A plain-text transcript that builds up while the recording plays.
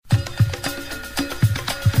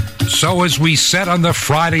So as we set on the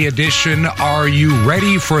Friday edition, are you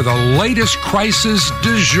ready for the latest crisis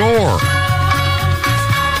du jour?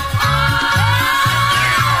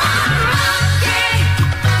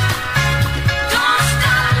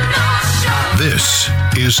 This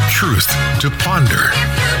is Truth to Ponder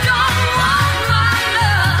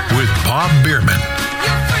with Bob Bierman.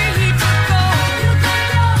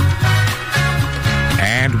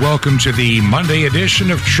 And welcome to the Monday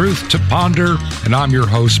edition of Truth to Ponder, and I'm your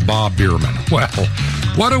host, Bob Bierman. Well,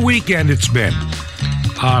 what a weekend it's been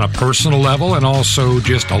on a personal level, and also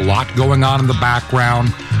just a lot going on in the background.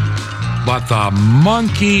 But the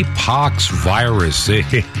monkeypox virus,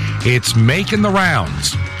 it's making the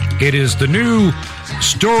rounds. It is the new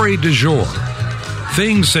story du jour,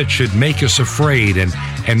 things that should make us afraid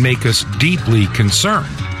and make us deeply concerned.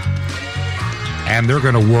 And they're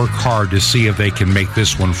going to work hard to see if they can make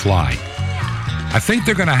this one fly. I think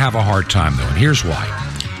they're going to have a hard time, though, and here's why.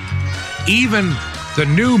 Even the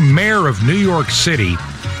new mayor of New York City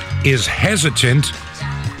is hesitant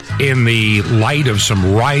in the light of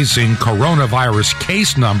some rising coronavirus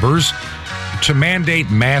case numbers to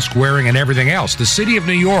mandate mask wearing and everything else. The city of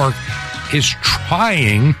New York is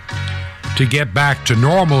trying to get back to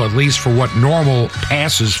normal, at least for what normal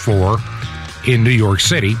passes for in New York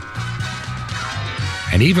City.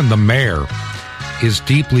 And even the mayor is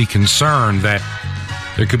deeply concerned that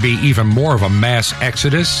there could be even more of a mass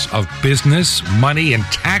exodus of business, money, and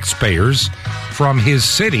taxpayers from his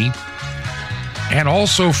city, and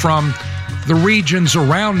also from the regions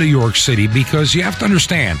around New York City, because you have to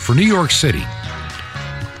understand, for New York City,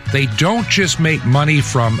 they don't just make money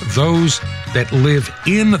from those that live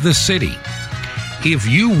in the city. If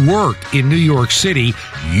you work in New York City,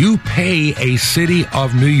 you pay a City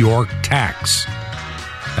of New York tax.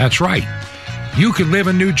 That's right. You could live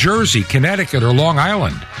in New Jersey, Connecticut, or Long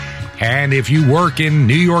Island. And if you work in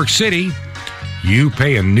New York City, you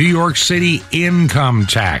pay a New York City income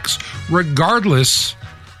tax, regardless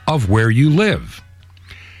of where you live.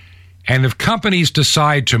 And if companies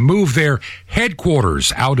decide to move their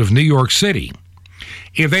headquarters out of New York City,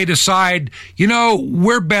 if they decide,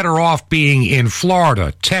 we're better off being in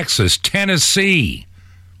Florida, Texas, Tennessee,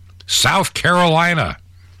 South Carolina,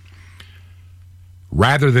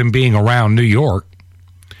 rather than being around New York,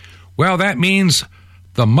 well, that means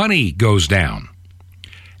the money goes down.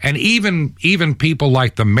 And even people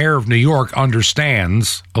like the mayor of New York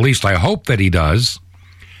understands, at least I hope that he does,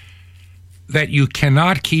 that you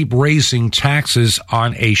cannot keep raising taxes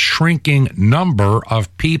on a shrinking number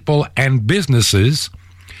of people and businesses,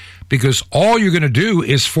 because all you're going to do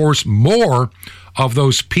is force more of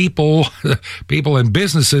those people and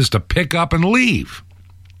businesses to pick up and leave.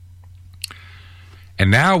 And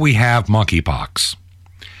now we have monkeypox.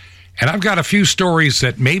 And I've got a few stories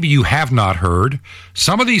that maybe you have not heard.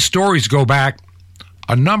 Some of these stories go back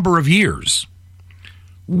a number of years,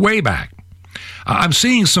 way back. I'm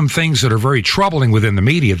seeing some things that are very troubling within the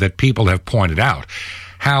media that people have pointed out.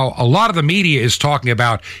 How a lot of the media is talking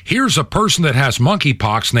about, here's a person that has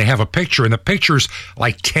monkeypox, and they have a picture, and the picture's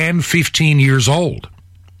like 10, 15 years old.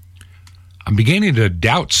 I'm beginning to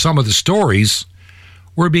doubt some of the stories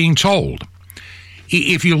we're being told.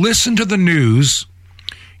 If you listen to the news,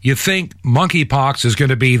 you think monkeypox is going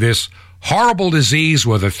to be this horrible disease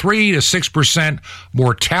with a 3 to 6%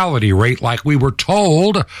 mortality rate like we were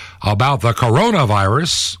told about the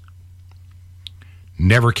coronavirus.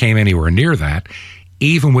 Never came anywhere near that,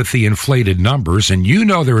 even with the inflated numbers. And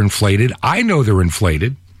they're inflated. I know they're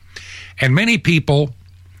inflated. And many people,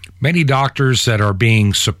 many doctors that are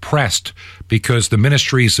being suppressed because the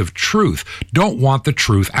ministries of truth don't want the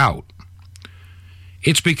truth out.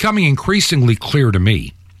 It's becoming increasingly clear to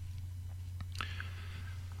me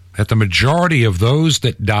that the majority of those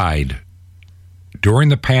that died during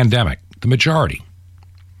the pandemic, the majority,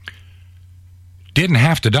 didn't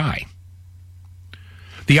have to die.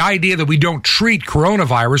 The idea that we don't treat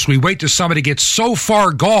coronavirus, we wait till somebody gets so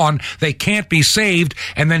far gone they can't be saved,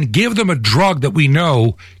 and then give them a drug that we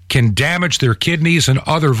know can damage their kidneys and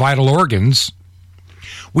other vital organs.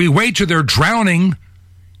 We wait till they're drowning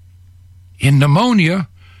in pneumonia,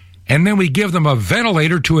 and then we give them a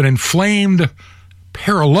ventilator to an inflamed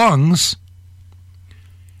pair of lungs,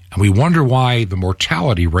 and we wonder why the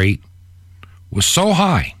mortality rate was so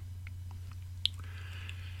high.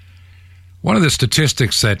 One of the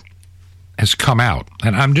statistics that has come out,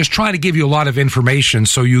 and I'm just trying to give you a lot of information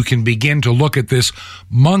so you can begin to look at this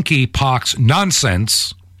monkeypox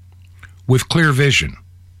nonsense with clear vision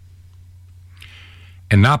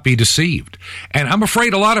and not be deceived. And I'm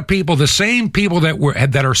afraid a lot of people, the same people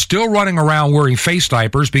that are still running around wearing face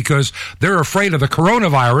diapers because they're afraid of the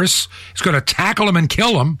coronavirus, it's going to tackle them and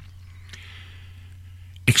kill them,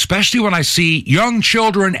 especially when I see young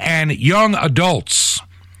children and young adults,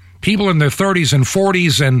 people in their 30s and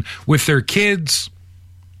 40s and with their kids,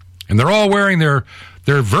 and they're all wearing their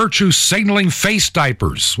virtue signaling face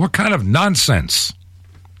diapers. What kind of nonsense?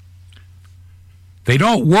 They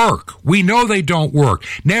don't work. We know they don't work.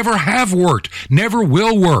 Never have worked. Never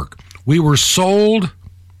will work. We were sold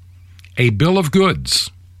a bill of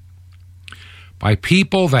goods by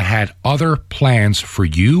people that had other plans for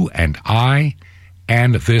you and I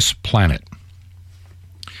and this planet.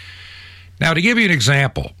 Now, to give you an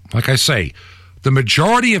example, like I say, the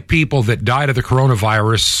majority of people that died of the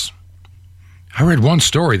coronavirus, I read one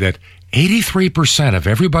story that 83% of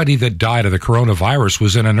everybody that died of the coronavirus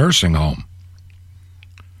was in a nursing home.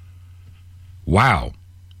 Wow.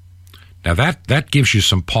 Now that gives you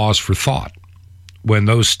some pause for thought when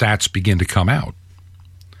those stats begin to come out.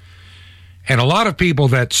 And a lot of people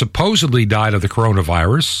that supposedly died of the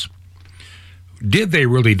coronavirus, did they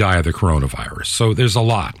really die of the coronavirus? So there's a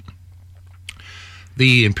lot.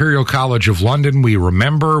 The Imperial College of London, we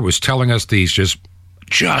remember, was telling us these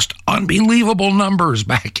just unbelievable numbers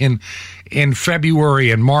back in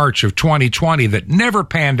February and March of 2020 that never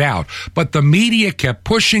panned out. But the media kept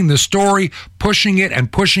pushing the story, pushing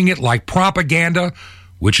it like propaganda,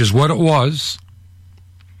 which is what it was.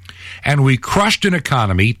 And we crushed an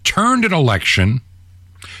economy, turned an election,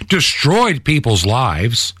 destroyed people's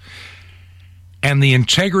lives, and the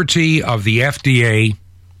integrity of the FDA,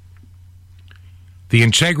 the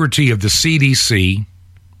integrity of the CDC,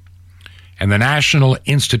 and the National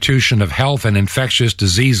Institute of Health and Infectious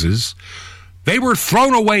Diseases, they were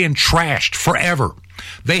thrown away and trashed forever.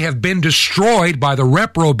 They have been destroyed by the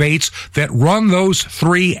reprobates that run those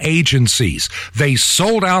three agencies. They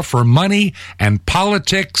sold out for money and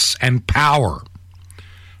politics and power.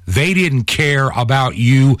 They didn't care about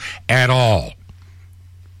you at all.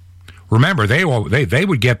 Remember, they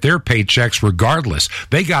would get their paychecks regardless.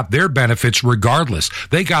 They got their benefits regardless.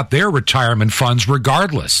 They got their retirement funds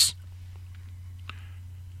regardless.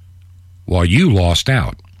 While you lost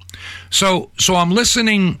out. So I'm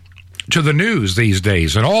listening to the news these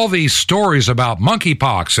days and all these stories about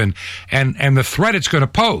monkeypox and the threat it's going to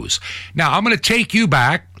pose. Now, I'm going to take you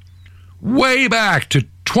back, way back to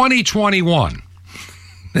 2021.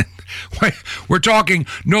 We're talking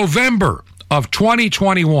November of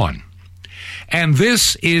 2021. And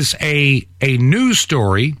this is a news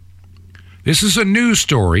story. This is a news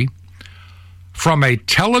story from a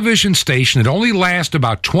television station that only lasts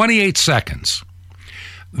about 28 seconds.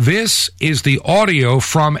 This is the audio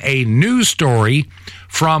from a news story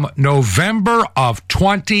from November of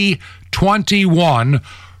 2021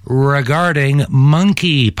 regarding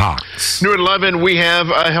monkeypox. New at 11, we have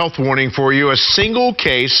a health warning for you. A single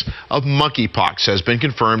case of monkeypox has been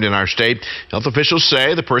confirmed in our state. Health officials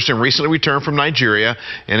say the person recently returned from Nigeria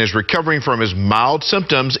and is recovering from his mild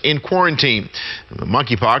symptoms in quarantine.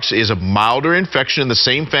 Monkeypox is a milder infection in the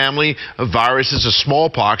same family of viruses as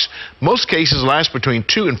smallpox. Most cases last between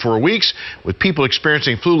 2 and 4 weeks, with people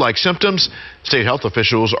experiencing flu-like symptoms. State health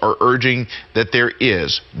officials are urging that there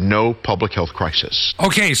is no public health crisis.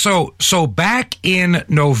 Okay, so back in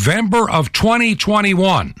November of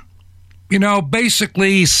 2021,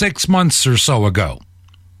 basically 6 months or so ago.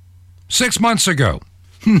 6 months ago.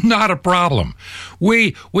 Not a problem.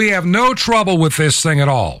 We have no trouble with this thing at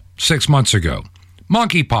all 6 months ago.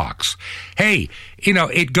 Monkeypox. Hey,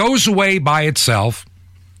 it goes away by itself.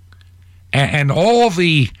 And all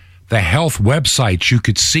the health websites you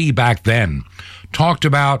could see back then talked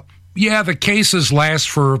about, the cases last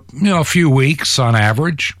for, a few weeks on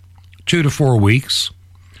average, 2 to 4 weeks.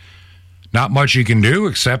 Not much you can do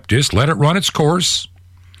except just let it run its course.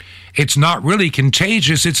 It's not really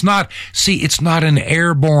contagious. It's not an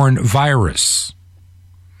airborne virus.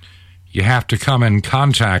 You have to come in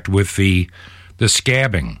contact with the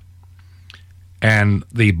scabbing and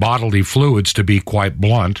the bodily fluids, to be quite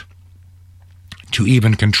blunt, to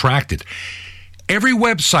even contract it. Every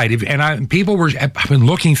website, I've been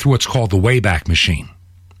looking through what's called the Wayback Machine.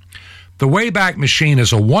 The Wayback Machine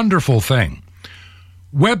is a wonderful thing.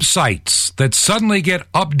 Websites that suddenly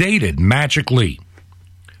get updated magically.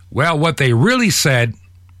 Well, what they really said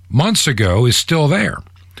months ago is still there.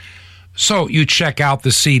 So you check out the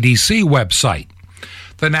CDC website,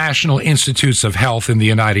 the National Institutes of Health in the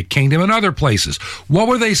United Kingdom and other places. What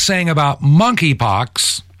were they saying about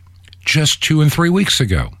monkeypox just 2 and 3 weeks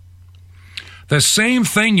ago? The same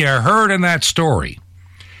thing you heard in that story.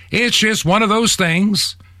 It's just one of those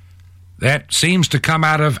things that seems to come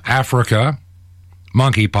out of Africa,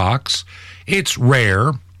 monkeypox. It's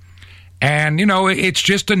rare, and, it's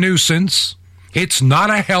just a nuisance. It's not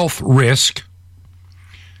a health risk.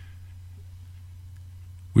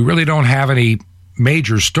 we really don't have any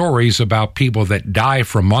major stories about people that die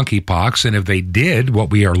from monkeypox, and if they did, what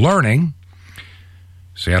we are learning,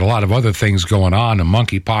 so they had a lot of other things going on, and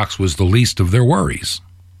monkeypox was the least of their worries.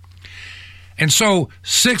 And so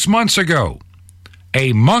 6 months ago,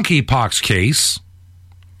 a monkeypox case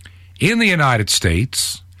in the United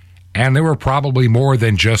States, and there were probably more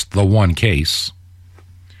than just the one case,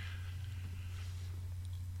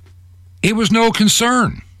 it was no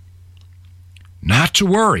concern. Not to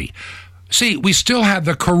worry. See, we still have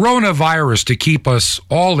the coronavirus to keep us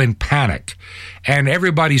all in panic, and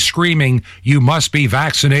everybody screaming, you must be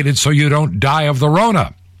vaccinated so you don't die of the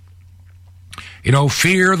Rona. You know,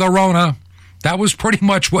 fear the Rona. That was pretty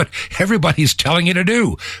much what everybody's telling you to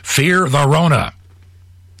do. Fear the Rona.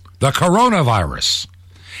 The coronavirus.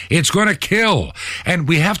 It's going to kill. And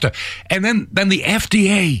we have to. And then the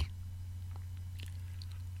FDA,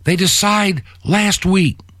 they decide last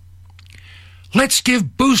week, let's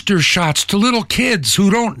give booster shots to little kids who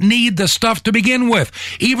don't need the stuff to begin with,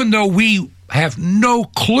 even though we have no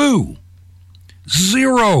clue,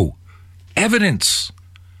 zero evidence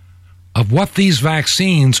of what these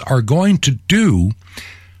vaccines are going to do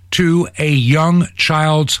to a young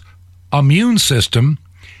child's immune system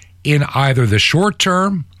in either the short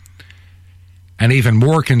term and, even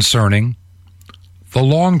more concerning, the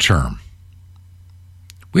long term.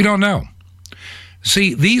 We don't know.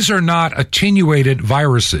 See, these are not attenuated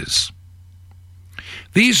viruses.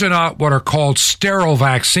 These are not what are called sterile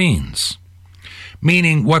vaccines,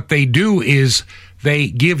 meaning what they do is they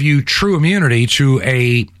give you true immunity to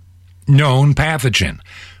a known pathogen.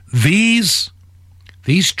 These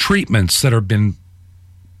treatments that have been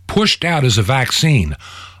pushed out as a vaccine,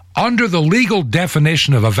 under the legal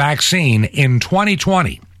definition of a vaccine in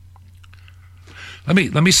 2020,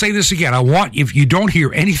 let me say this again. If you don't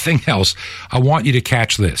hear anything else, I want you to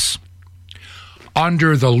catch this.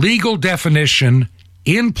 Under the legal definition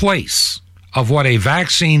in place of what a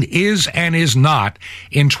vaccine is and is not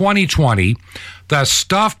in 2020, the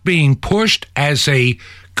stuff being pushed as a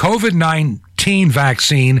COVID-19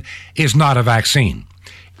 vaccine is not a vaccine.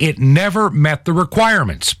 It never met the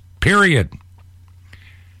requirements, period.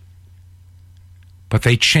 But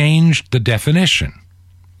they changed the definition,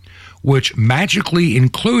 which magically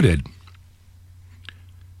included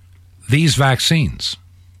these vaccines.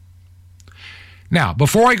 Now,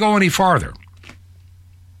 before I go any farther,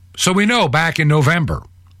 so we know back in November,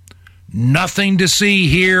 nothing to see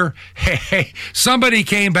here. Hey, somebody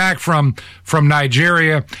came back from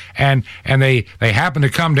Nigeria and they happened to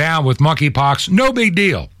come down with monkeypox. No big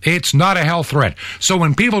deal. It's not a health threat. So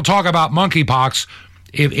when people talk about monkeypox,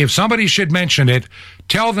 if somebody should mention it,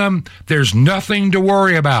 tell them there's nothing to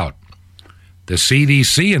worry about. The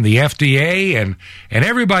CDC and the FDA and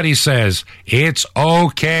everybody says it's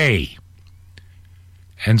okay.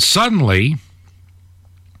 And suddenly,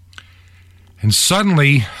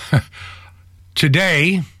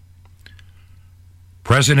 today,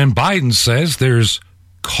 President Biden says there's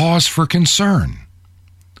cause for concern.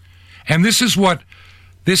 And this is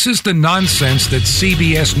the nonsense that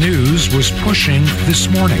CBS News was pushing this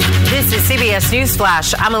morning. This is CBS News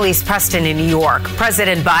Flash. I'm Elise Preston in New York.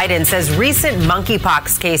 President Biden says recent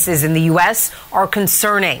monkeypox cases in the U.S. are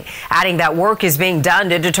concerning, adding that work is being done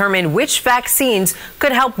to determine which vaccines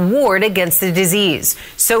could help ward against the disease.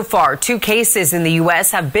 So far, 2 cases in the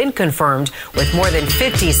U.S. have been confirmed, with more than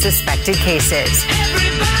 50 suspected cases.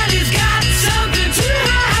 Everybody's got something to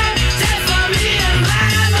hide.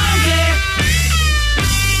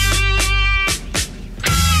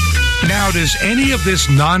 Now, does any of this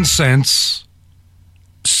nonsense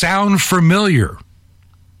sound familiar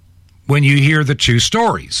when you hear the 2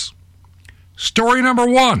 stories? Story number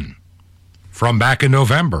 1, from back in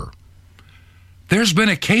November. There's been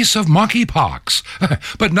a case of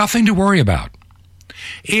monkeypox, but nothing to worry about.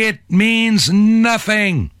 It means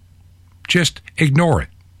nothing. Just ignore it.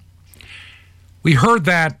 We heard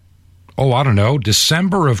that,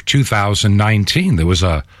 December of 2019. There was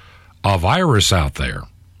a virus out there.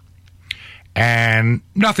 And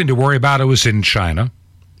nothing to worry about. It was in China.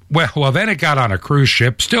 Well, then it got on a cruise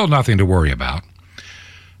ship. Still nothing to worry about.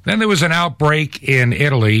 Then there was an outbreak in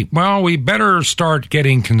Italy. Well, we better start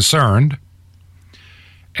getting concerned.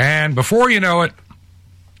 And before you know it,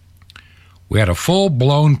 we had a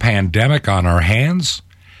full-blown pandemic on our hands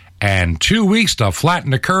and 2 weeks to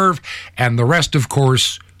flatten the curve. And the rest, of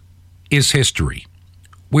course, is history.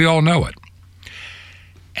 We all know it.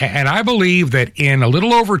 And I believe that in a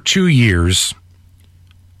little over 2 years,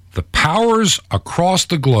 the powers across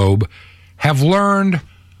the globe have learned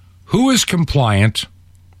who is compliant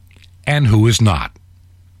and who is not.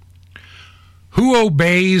 who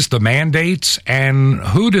obeys the mandates and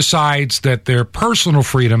who decides that their personal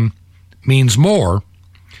freedom means more,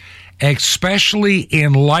 especially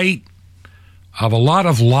in light of a lot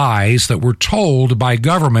of lies that were told by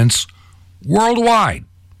governments worldwide.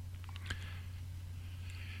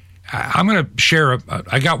 I'm going to share,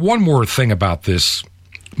 I got one more thing about this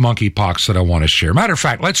monkeypox that I want to share. Matter of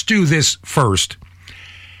fact, let's do this first,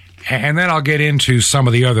 and then I'll get into some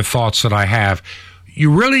of the other thoughts that I have.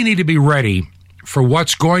 You really need to be ready for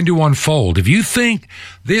what's going to unfold. If you think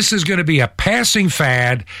this is going to be a passing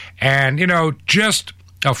fad and, just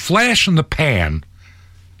a flash in the pan,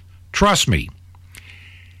 trust me,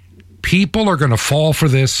 people are going to fall for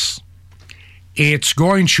this. It's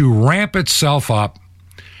going to ramp itself up,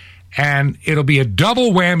 and it'll be a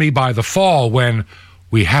double whammy by the fall when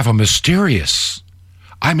we have a mysterious,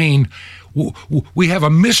 we have a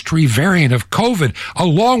mystery variant of COVID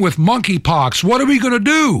along with monkeypox. What are we going to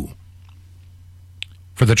do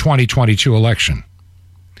for the 2022 election?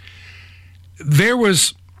 There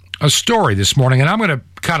was a story this morning, and I'm going to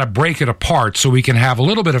kind of break it apart so we can have a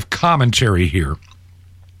little bit of commentary here.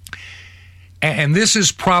 And this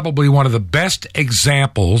is probably one of the best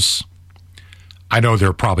examples, I know there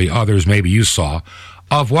are probably others maybe you saw,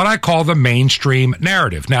 of what I call the mainstream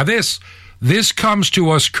narrative. Now, this comes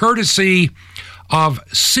to us courtesy of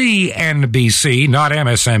CNBC, not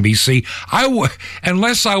MSNBC.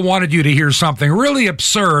 Unless I wanted you to hear something really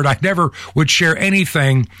absurd, I never would share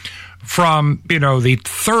anything from, the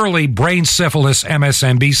thoroughly brain syphilis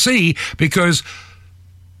MSNBC, because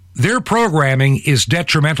their programming is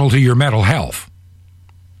detrimental to your mental health.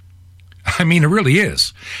 It really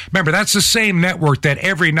is. Remember, that's the same network that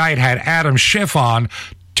every night had Adam Schiff on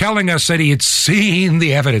telling us that he had seen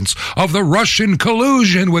the evidence of the Russian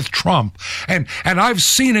collusion with Trump. And I've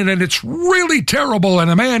seen it, and it's really terrible,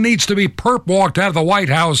 and a man needs to be perp-walked out of the White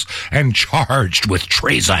House and charged with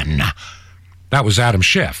treason. That was Adam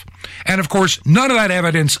Schiff. And, of course, none of that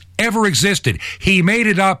evidence ever existed. He made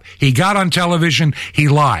it up. He got on television. He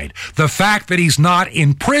lied. The fact that he's not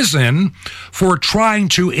in prison for trying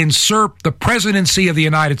to usurp the presidency of the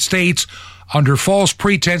United States under false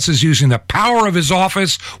pretenses using the power of his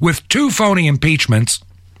office with 2 phony impeachments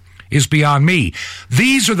is beyond me.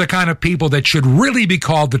 These are the kind of people that should really be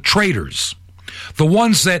called the traitors. The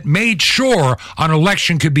ones that made sure an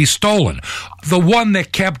election could be stolen. The one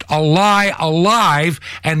that kept a lie alive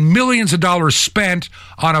and millions of dollars spent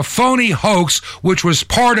on a phony hoax, which was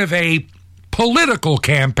part of a political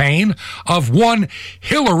campaign of one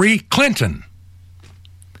Hillary Clinton.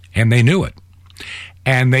 And they knew it.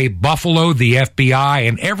 And they buffaloed the FBI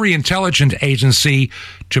and every intelligence agency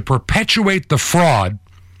to perpetuate the fraud.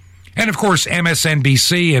 And, of course,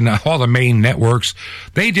 MSNBC and all the main networks,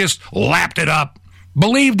 they just lapped it up,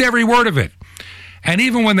 believed every word of it. And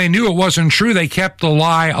even when they knew it wasn't true, they kept the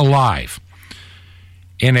lie alive.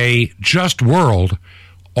 In a just world,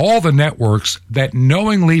 all the networks that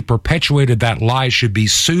knowingly perpetuated that lie should be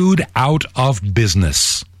sued out of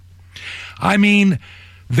business.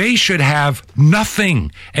 They should have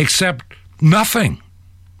nothing except nothing.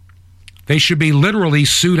 They should be literally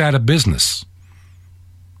sued out of business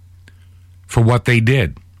for what they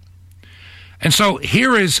did. And so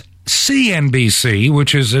here is CNBC,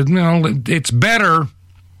 which is, it's better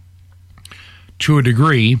to a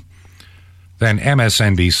degree than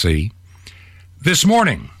MSNBC. This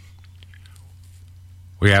morning,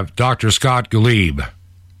 we have Dr. Scott Gottlieb,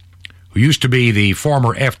 who used to be the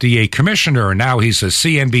former FDA commissioner, and now he's a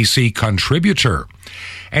CNBC contributor.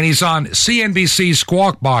 And he's on CNBC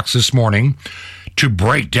Squawk Box this morning to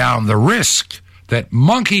break down the risk that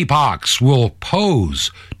monkeypox will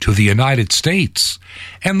pose to the United States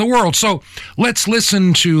and the world. So let's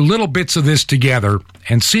listen to little bits of this together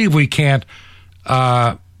and see if we can't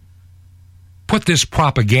put this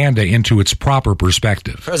propaganda into its proper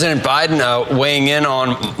perspective. President Biden weighing in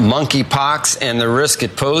on monkeypox and the risk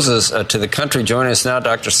it poses to the country. Joining us now,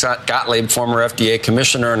 Dr. Scott Gottlieb, former FDA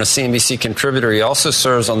commissioner and a CNBC contributor. He also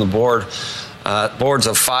serves on the boards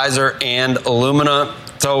of Pfizer and Illumina.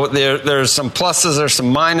 So there's some pluses, there's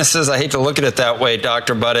some minuses. I hate to look at it that way,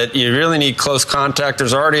 Doctor, but you really need close contact.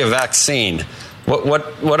 There's already a vaccine. What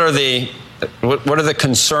are the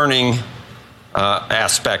concerning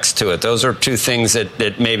aspects to it? Those are two things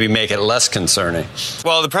that maybe make it less concerning.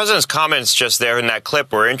 Well, the president's comments just there in that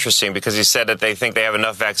clip were interesting because he said that they think they have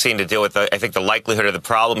enough vaccine to deal with, the likelihood of the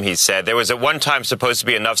problem, he said. There was at one time supposed to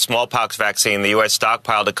be enough smallpox vaccine in the U.S.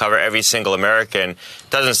 stockpile to cover every single American.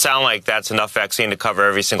 Doesn't sound like that's enough vaccine to cover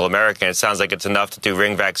every single American. It sounds like it's enough to do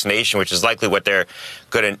ring vaccination, which is likely what they're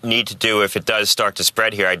going to need to do if it does start to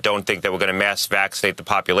spread here. I don't think that we're going to mass vaccinate the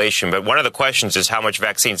population. But one of the questions is how much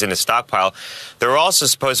vaccine is in the stockpile. There are also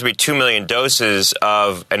supposed to be 2 million doses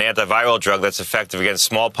of an antiviral drug that's effective against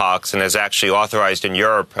smallpox and is actually authorized in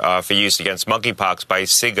Europe for use against monkeypox by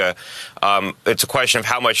SIGA. It's a question of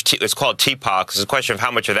how much, it's called TPOXX. It's a question of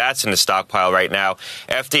how much of that's in the stockpile right now.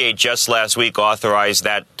 FDA just last week authorized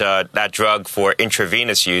that drug for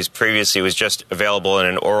intravenous use. Previously, it was just available in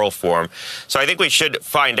an oral form. So I think we should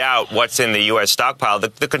find out what's in the U.S. stockpile.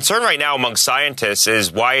 The concern right now among scientists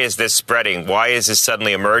is, why is this spreading? Why is this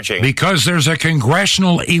suddenly emerging? Because there's a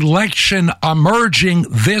congressional election emerging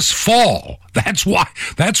this fall. That's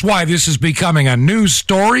why this is becoming a news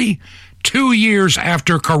story 2 years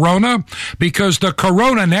after Corona, because the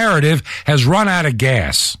Corona narrative has run out of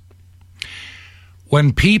gas.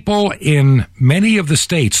 When people in many of the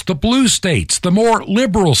states, the blue states, the more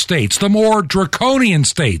liberal states, the more draconian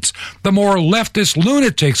states, the more leftist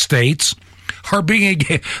lunatic states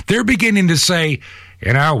they're beginning to say,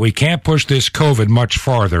 we can't push this COVID much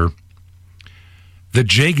farther. The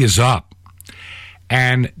jig is up.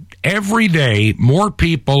 And every day, more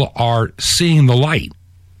people are seeing the light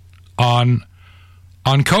on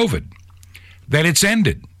COVID, that it's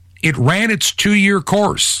ended. It ran its 2-year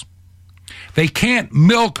course. They can't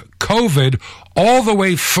milk COVID all the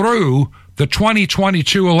way through the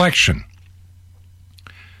 2022 election.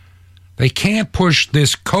 They can't push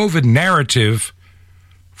this COVID narrative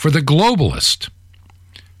for the globalist.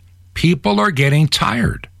 People are getting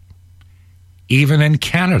tired, even in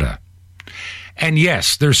Canada. And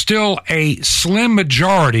yes, there's still a slim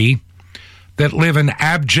majority that live in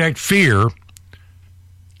abject fear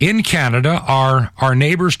in Canada, our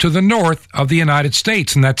neighbors to the north of the United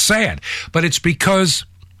States, and that's sad. But it's because,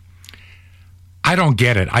 I don't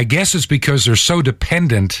get it. I guess it's because they're so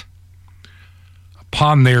dependent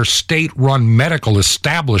upon their state-run medical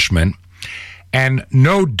establishment, and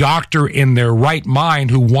no doctor in their right mind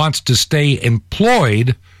who wants to stay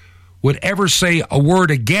employed would ever say a word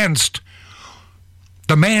against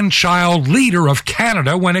the man-child leader of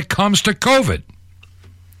Canada when it comes to COVID,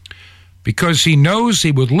 because he knows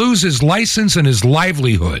he would lose his license and his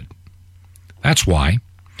livelihood. That's why.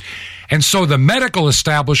 And so the medical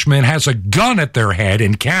establishment has a gun at their head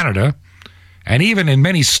in Canada, and even in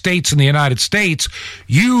many states in the United States.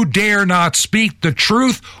 You dare not speak the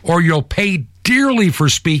truth, or you'll pay dearly for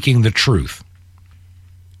speaking the truth.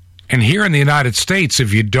 And here in the United States,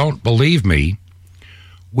 if you don't believe me,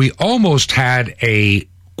 we almost had a,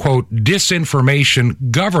 quote,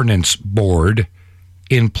 disinformation governance board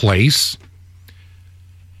in place.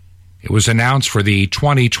 It was announced for the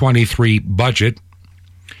 2023 budget.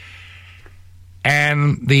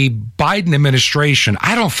 And the Biden administration,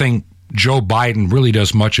 I don't think Joe Biden really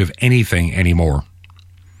does much of anything anymore,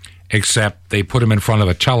 except they put him in front of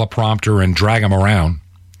a teleprompter and drag him around.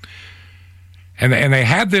 And they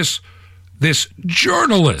had this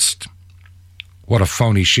journalist, what a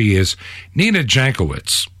phony she is, Nina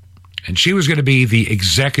Jankowicz. And she was going to be the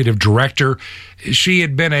executive director. She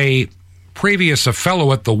had been a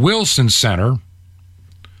fellow at the Wilson Center,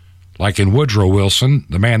 like in Woodrow Wilson,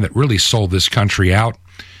 the man that really sold this country out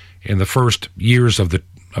in the first years of the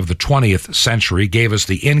 20th century, gave us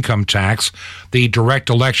the income tax, the direct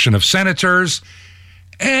election of senators,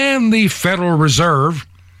 and the Federal Reserve,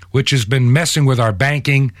 which has been messing with our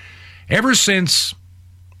banking ever since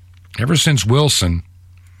Wilson.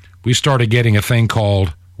 We started getting a thing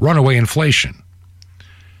called runaway inflation.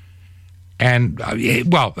 And,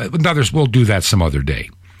 we'll do that some other day.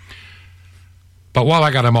 But while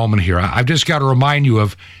I got a moment here, I've just got to remind you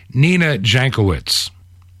of Nina Jankowicz.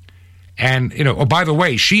 And, by the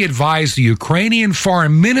way, she advised the Ukrainian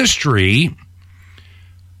Foreign Ministry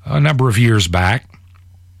a number of years back.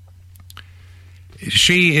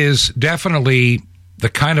 She is definitely the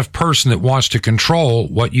kind of person that wants to control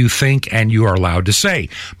what you think and you are allowed to say.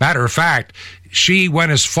 Matter of fact, she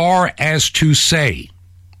went as far as to say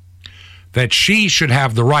that she should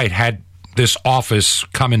have the right, had this office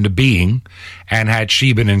come into being and had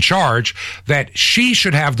she been in charge, that she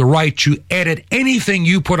should have the right to edit anything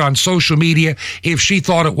you put on social media if she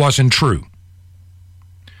thought it wasn't true.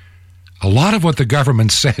 A lot of what the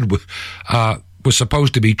government said was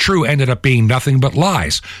supposed to be true ended up being nothing but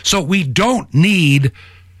lies. So we don't need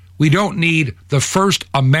the First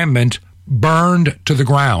Amendment burned to the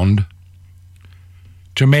ground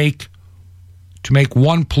to make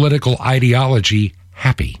one political ideology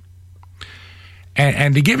happy.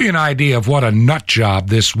 And to give you an idea of what a nut job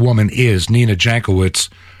this woman is, Nina Jankowicz,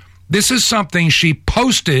 this is something she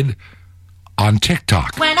posted on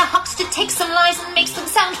TikTok. When a huckster takes some lies and makes them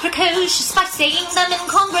sound precocious by saying them in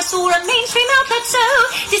Congress or a mainstream outlet, so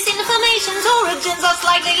disinformation's origins are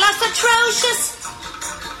slightly less atrocious.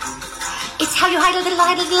 It's how you hide a little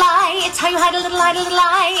lie. It's how you hide a little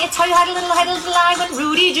lie. It's how you hide a little lie. When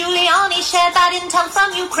Rudy Giuliani shared that intel from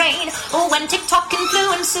Ukraine, or when TikTok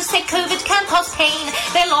influencers say COVID can cause pain,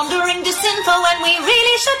 they're laundering disinfo and we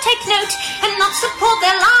really should take note and not support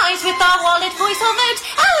their lies with our wallet, voice or vote.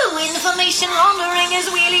 Oh, information laundering is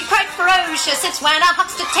really quite ferocious. It's when a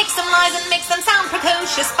huckster takes some lies and makes them sound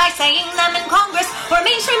precocious by saying them in Congress or a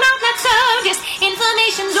mainstream outlet circus.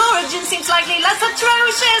 Information's origin seems slightly less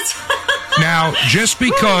atrocious. Now, just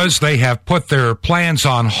because they have put their plans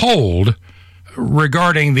on hold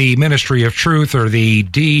regarding the Ministry of Truth or the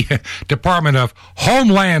Department of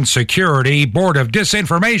Homeland Security Board of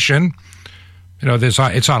Disinformation,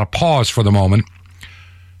 it's on a pause for the moment.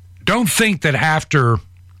 Don't think that after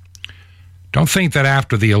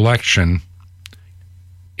the election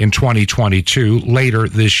in 2022, later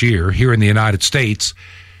this year, here in the United States,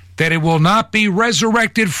 that it will not be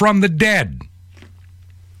resurrected from the dead.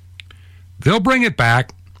 They'll bring it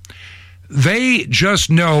back. They just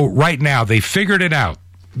know right now, they figured it out.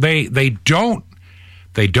 They don't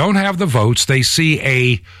have the votes. They see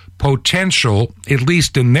a potential, at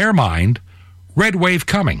least in their mind, red wave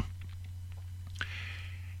coming.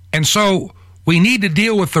 And so we need to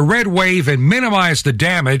deal with the red wave and minimize the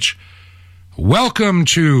damage. Welcome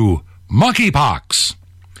to monkeypox.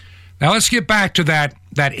 Now let's get back to that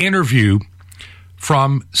interview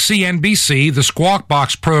from CNBC, the Squawk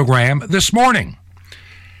Box program, this morning.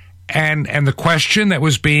 And the question that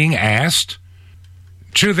was being asked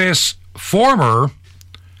to this former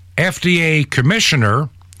FDA commissioner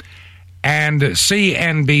and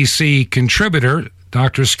CNBC contributor,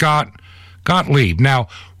 Dr. Scott Gottlieb. Now,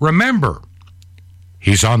 remember,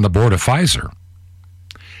 he's on the board of Pfizer.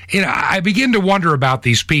 I begin to wonder about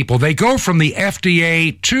these people. They go from the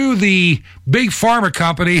FDA to the big pharma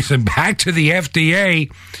companies and back to the FDA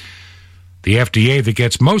that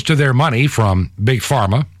gets most of their money from big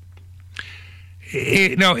pharma.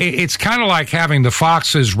 It's kind of like having the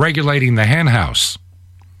foxes regulating the hen house.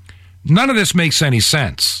 None of this makes any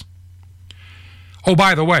sense. Oh,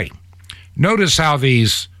 by the way, notice how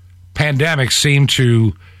these pandemics seem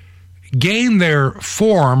to gain their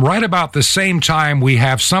form right about the same time we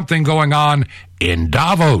have something going on in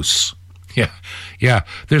Davos. Yeah.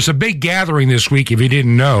 There's a big gathering this week, if you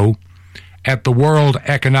didn't know, at the World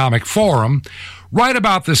Economic Forum. Right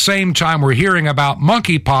about the same time we're hearing about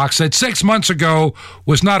monkeypox that 6 months ago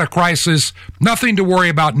was not a crisis. Nothing to worry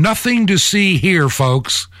about. Nothing to see here,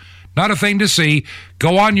 folks. Not a thing to see.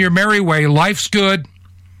 Go on your merry way. Life's good.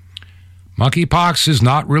 Monkeypox is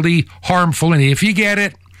not really harmful, and if you get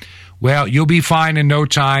it, well, you'll be fine in no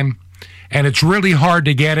time, and it's really hard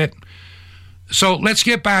to get it. So let's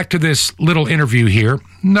get back to this little interview here,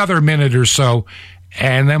 another minute or so,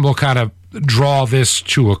 and then we'll kind of draw this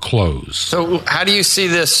to a close. So how do you see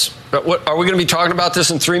this? What, are we going to be talking about this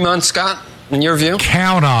in 3 months, Scott, in your view?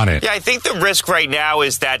 Count on it. Yeah, I think the risk right now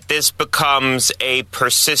is that this becomes a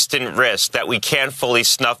persistent risk, that we can't fully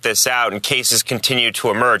snuff this out and cases continue to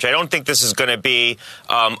emerge. I don't think this is going to be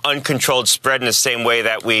uncontrolled spread in the same way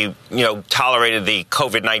that we, tolerated the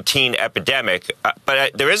COVID-19 epidemic.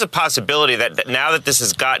 But there is a possibility that now that this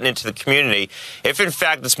has gotten into the community, if in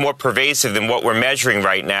fact it's more pervasive than what we're measuring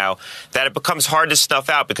right now, that it becomes hard to snuff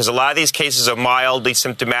out because a lot of these cases are mildly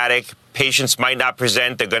symptomatic. Patients might not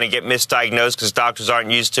present. They're going to get misdiagnosed because doctors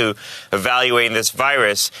aren't used to evaluating this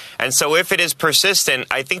virus. And so if it is persistent,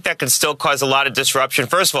 I think that could still cause a lot of disruption.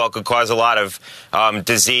 First of all, it could cause a lot of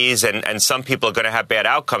disease, and some people are going to have bad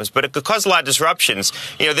outcomes. But it could cause a lot of disruptions.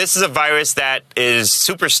 This is a virus that is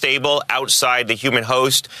super stable outside the human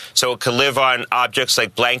host, so it could live on objects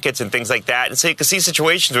like blankets and things like that. And so you can see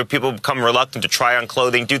situations where people become reluctant to try on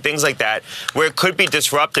clothing, do things like that, where it could be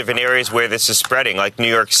disruptive in areas where this is spreading, like New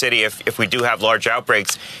York City, if we do have large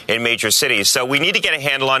outbreaks in major cities. So we need to get a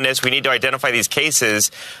handle on this. We need to identify these cases.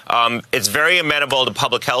 It's very amenable to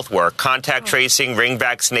public health work, contact tracing, ring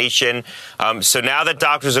vaccination. So now that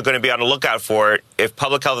doctors are going to be on the lookout for it, if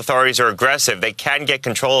public health authorities are aggressive, they can get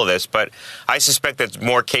control of this. But I suspect there's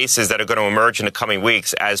more cases that are going to emerge in the coming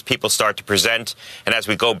weeks as people start to present and as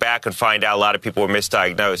we go back and find out a lot of people were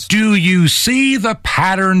misdiagnosed. Do you see the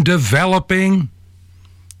pattern developing?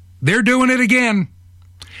 They're doing it again.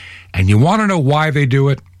 And you want to know why they do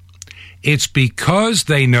it? It's because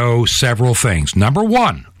they know several things. Number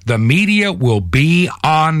one, the media will be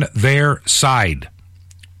on their side.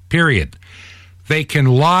 Period. They can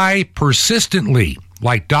lie persistently,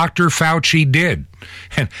 like Dr. Fauci did.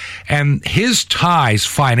 And his ties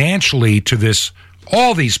financially to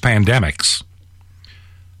all these pandemics.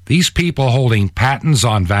 These people holding patents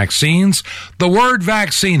on vaccines. The word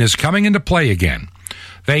vaccine is coming into play again.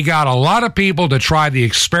 They got a lot of people to try the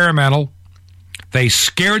experimental They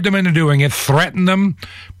scared them into doing it, threatened them,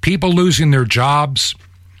 people losing their jobs.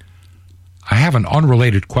 I have an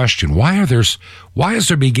unrelated question. Why is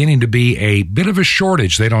there beginning to be a bit of a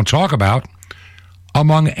shortage they don't talk about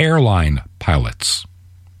among airline pilots?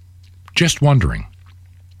 Just wondering.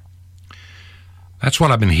 That's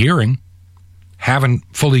what I've been hearing. Haven't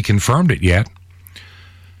fully confirmed it yet.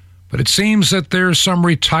 But it seems that there's some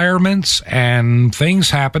retirements and things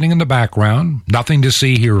happening in the background. Nothing to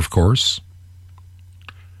see here, of course.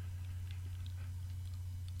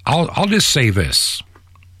 I'll just say this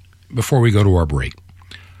before we go to our break.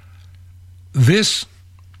 This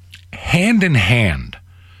hand in hand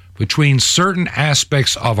between certain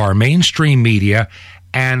aspects of our mainstream media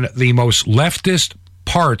and the most leftist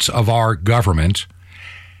parts of our government,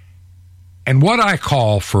 and what I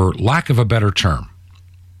call, for lack of a better term,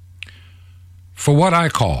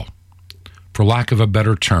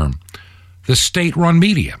 the state-run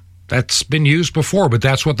media. That's been used before, but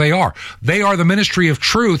that's what they are. They are the Ministry of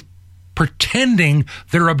Truth pretending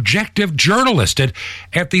they're objective journalists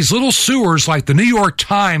at these little sewers like the New York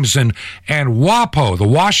Times and WAPO, the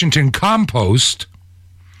Washington Compost,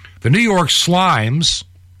 the New York Slimes,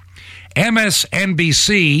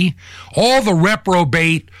 MSNBC, all the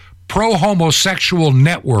reprobate pro-homosexual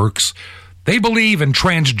networks. They believe in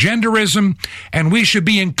transgenderism, and we should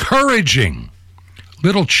be encouraging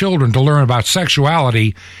little children to learn about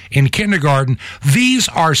sexuality in kindergarten. These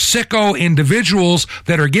are sicko individuals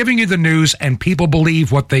that are giving you the news, and people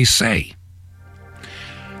believe what they say.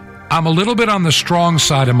 I'm a little bit on the strong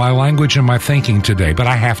side of my language and my thinking today, but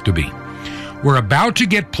I have to be. We're about to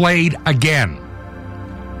get played again.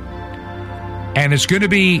 And it's going to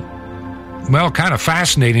be, well, kind of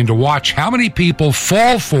fascinating to watch how many people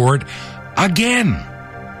fall for it again.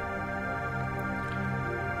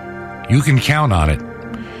 You can count on it.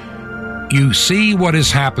 You see what is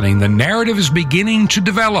happening. The narrative is beginning to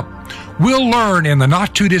develop. We'll learn in the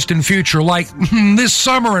not-too-distant future, like this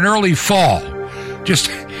summer and early fall. Just,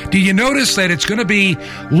 do you notice that it's going to be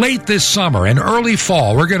late this summer and early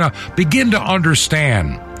fall? We're going to begin to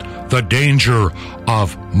understand the danger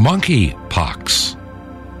of monkeypox.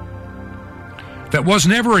 That was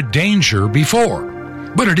never a danger before,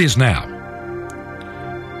 but it is now.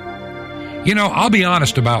 You know, I'll be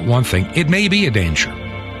honest about one thing. It may be a danger.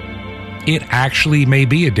 It actually may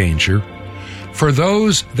be a danger for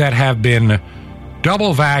those that have been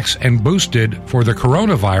double vaxxed and boosted for the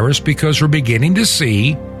coronavirus, because we're beginning to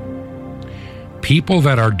see people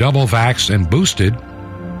that are double vaxxed and boosted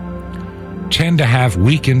tend to have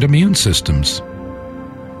weakened immune systems.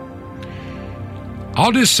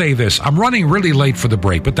 I'll just say this. I'm running really late for the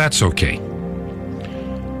break, but that's okay.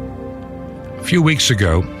 A few weeks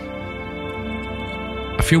ago,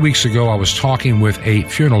 I was talking with a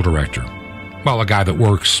funeral director. Well, a guy that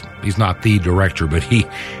works. He's not the director, but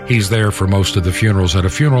he's there for most of the funerals at a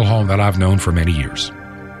funeral home that I've known for many years.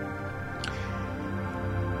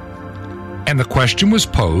 And the question was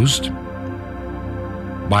posed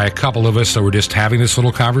by a couple of us that were just having this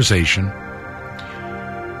little conversation.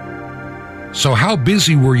 So how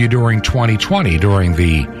busy were you during 2020, during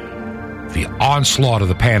the onslaught of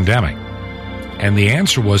the pandemic? And the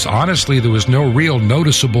answer was, honestly, there was no real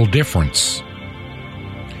noticeable difference.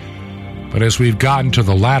 But as we've gotten to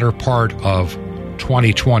the latter part of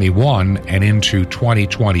 2021 and into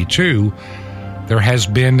 2022, there has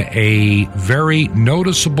been a very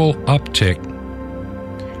noticeable uptick.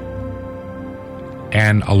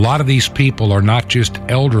 And a lot of these people are not just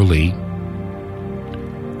elderly.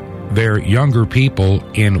 They're younger people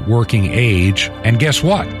in working age. And guess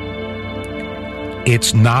what?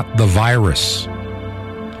 It's not the virus.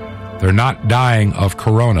 They're not dying of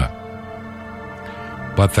corona,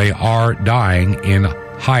 but they are dying in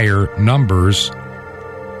higher numbers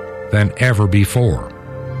than ever before.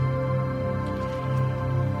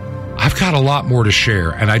 I've got a lot more to share,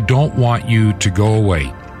 and I don't want you to go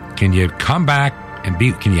away. Can you come back and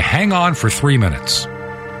can you hang on for 3 minutes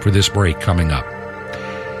for this break coming up?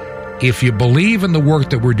 If you believe in the work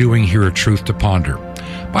that we're doing here at Truth to Ponder.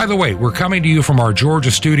 By the way, we're coming to you from our Georgia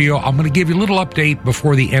studio. I'm going to give you a little update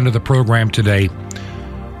before the end of the program today,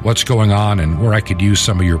 what's going on and where I could use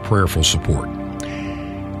some of your prayerful support.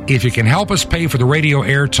 If you can help us pay for the radio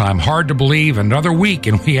airtime, hard to believe, another week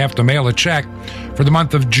and we have to mail a check for the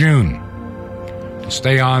month of June to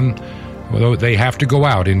stay on, although they have to go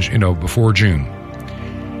out in, before June.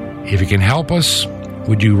 If you can help us,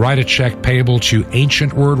 would you write a check payable to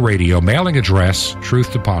Ancient Word Radio, mailing address,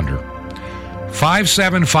 Truth to Ponder,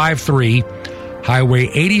 5753 Highway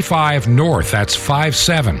 85 North. That's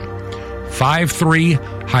 5753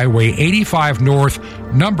 Highway 85 North,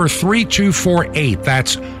 number 3248.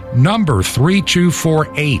 That's number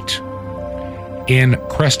 3248 in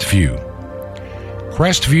Crestview,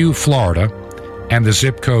 Florida, and the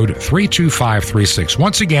zip code 32536.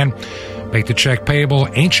 Once again, make the check payable,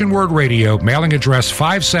 Ancient Word Radio, mailing address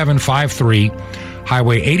 5753,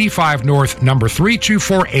 Highway 85 North, number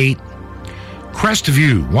 3248,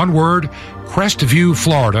 Crestview, one word, Crestview,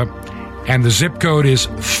 Florida, and the zip code is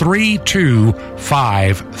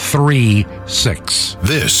 32536.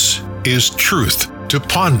 This is Truth to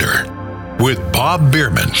Ponder with Bob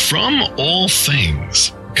Bierman. From All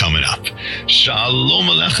Things, coming up. Shalom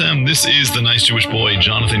Aleichem. This is the nice Jewish boy,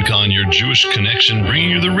 Jonathan Kahn, your Jewish connection,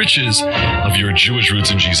 bringing you the riches of your Jewish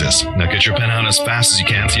roots in Jesus. Now get your pen out as fast as you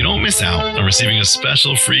can so you don't miss out on receiving a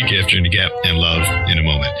special free gift you're going to get and love in a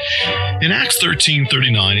moment. In Acts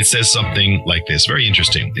 13:39, it says something like this, very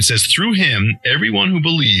interesting. It says, through him, everyone who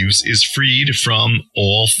believes is freed from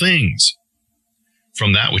all things,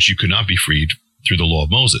 from that which you could not be freed through the law of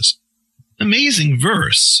Moses. Amazing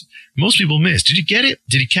verse. Most people miss. Did you get it?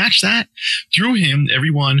 Did you catch that? Through him,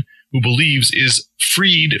 everyone who believes is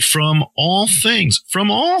freed from all things. From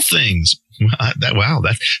all things. Wow,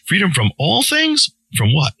 that's freedom from all things?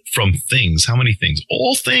 From what? From things. How many things?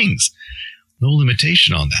 All things. No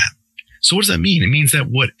limitation on that. So what does that mean? It means that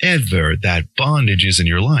whatever that bondage is in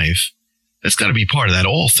your life, that's got to be part of that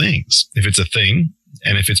all things. If it's a thing,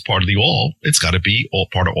 and if it's part of the all, it's got to be all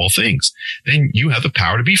part of all things. Then you have the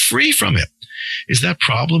power to be free from it. Is that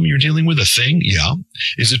problem you're dealing with a thing? Yeah.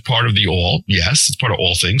 Is it part of the all? Yes, it's part of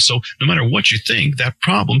all things. So no matter what you think, that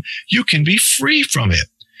problem, you can be free from it.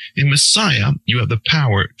 In Messiah, you have the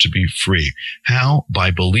power to be free. How?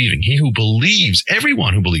 By believing. He who believes,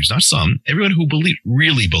 everyone who believes, not some, everyone who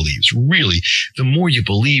really believes, really. The more you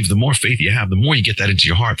believe, the more faith you have, the more you get that into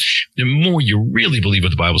your heart, the more you really believe what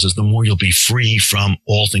the Bible says, the more you'll be free from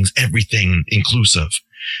all things, everything inclusive.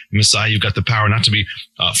 In Messiah, you've got the power not to be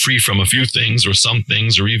free from a few things or some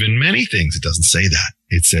things or even many things. It doesn't say that.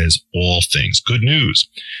 It says all things. Good news.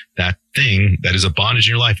 That thing that is a bondage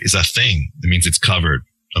in your life is a thing. That means it's covered.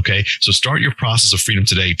 Okay, so start your process of freedom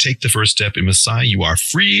today. Take the first step. In Messiah, you are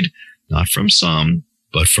freed, not from some,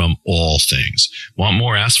 but from all things. Want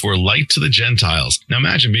more? Ask for Light to the Gentiles. Now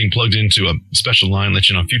imagine being plugged into a special line, let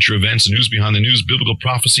you know future events, news behind the news, biblical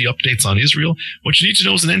prophecy, updates on Israel. What you need to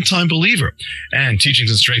know as an end-time believer, and teachings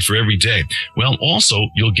and strength for every day. Well, also,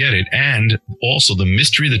 you'll get it, and also the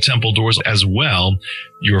mystery of the temple doors as well.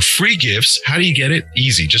 Your free gifts. How do you get it?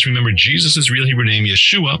 Easy. Just remember Jesus' real Hebrew name,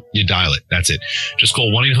 Yeshua. You dial it. That's it. Just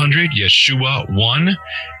call 1-800-YESHUA-1.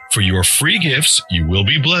 For your free gifts, you will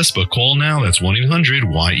be blessed, but call now. That's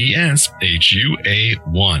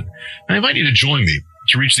 1-800-YESHUA-1. I invite you to join me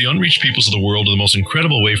to reach the unreached peoples of the world in the most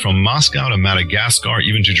incredible way, from Moscow to Madagascar,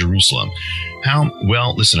 even to Jerusalem. How?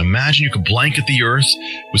 Well, listen, imagine you could blanket the earth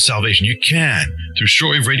with salvation. You can. Through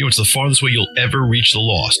shortwave radio, it's the farthest way you'll ever reach the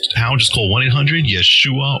lost. How? Just call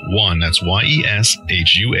 1-800-YESHUA-1. That's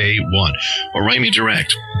YESHUA-1. Or write me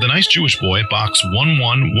direct. The Nice Jewish Boy, Box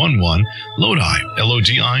 1111, Lodi,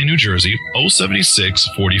 Lodi, New Jersey,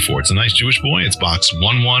 07644. It's a Nice Jewish Boy. It's Box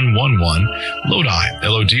 1111, Lodi,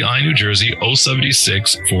 Lodi, New Jersey,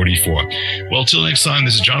 07644. Well, till next time,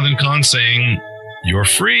 this is Jonathan Kahn saying, you're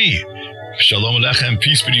free. Shalom Aleichem,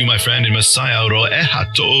 peace be to you, my friend, in Messiah, Ro'eh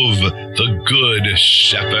HaTov, the Good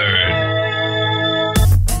Shepherd.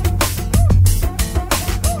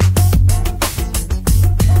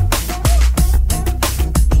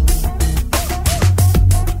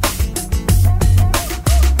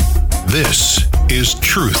 This is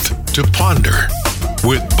Truth to Ponder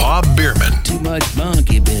with Bob Bierman. Too much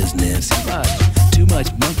monkey business. Too much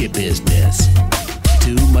monkey business.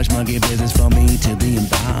 Too much monkey business for me to be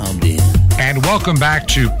involved in. And welcome back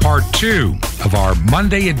to part 2 of our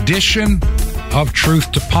Monday edition of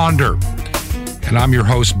Truth to Ponder. And I'm your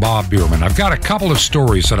host, Bob Bierman. I've got a couple of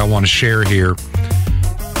stories that I want to share here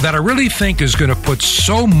that I really think is going to put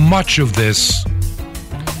so much of this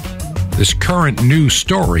current news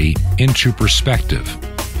story into perspective.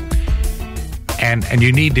 And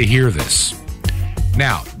you need to hear this.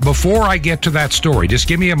 Now, before I get to that story, just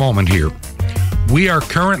give me a moment here. We are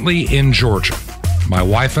currently in Georgia. My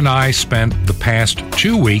wife and I spent the past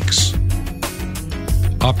 2 weeks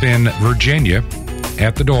up in Virginia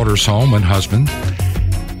at the daughter's home and husband,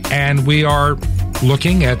 and we are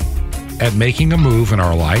looking at making a move in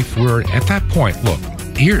our life. We're at that point. Look,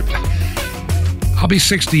 here, I'll be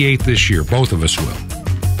 68 this year. Both of us will.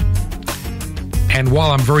 And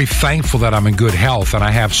while I'm very thankful that I'm in good health and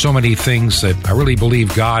I have so many things that I really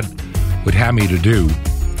believe God would have me to do,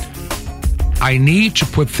 I need to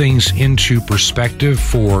put things into perspective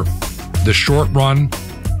for the short run,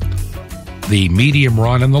 the medium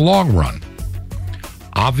run, and the long run.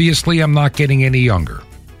 Obviously, I'm not getting any younger.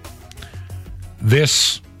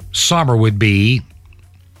 This summer would be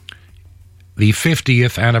the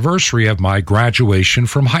 50th anniversary of my graduation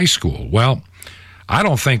from high school. Well, I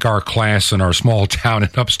don't think our class in our small town in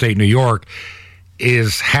upstate New York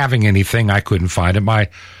is having anything. I couldn't find it.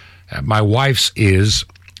 My wife's is,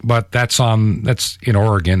 but that's in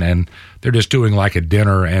Oregon, and they're just doing like a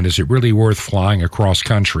dinner. And is it really worth flying across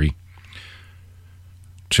country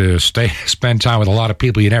to spend time with a lot of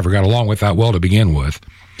people you never got along with that well to begin with?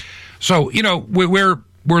 So, you know, we're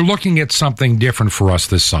looking at something different for us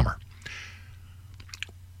this summer.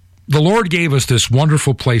 The Lord gave us this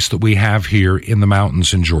wonderful place that we have here in the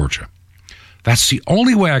mountains in Georgia. That's the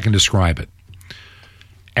only way I can describe it.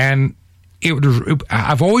 And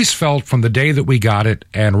I've always felt from the day that we got it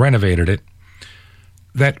and renovated it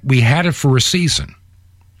that we had it for a season.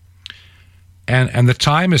 And the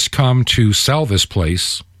time has come to sell this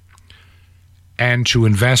place and to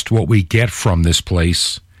invest what we get from this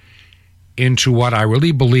place into what I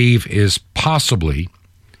really believe is possibly,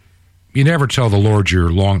 you never tell the Lord your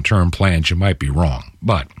long-term plans, you might be wrong,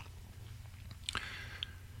 but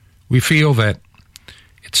we feel that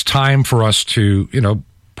it's time for us to,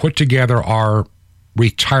 put together our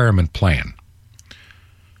retirement plan.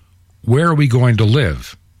 Where are we going to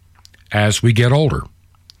live as we get older?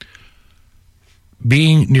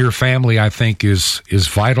 Being near family, I think, is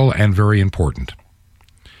vital and very important.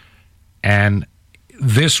 And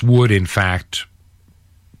this would, in fact,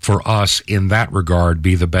 for us in that regard,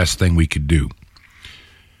 be the best thing we could do.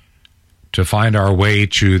 To find our way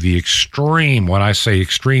to the extreme, when I say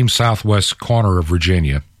extreme southwest corner of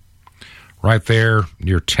Virginia, right there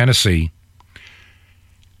near Tennessee,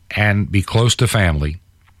 and be close to family.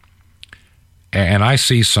 And I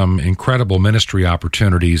see some incredible ministry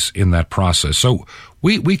opportunities in that process. So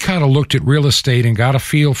we kind of looked at real estate and got a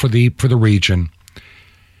feel for the region,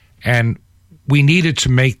 and we needed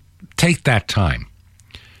to take that time.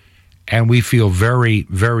 And we feel very,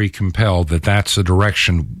 very compelled that that's the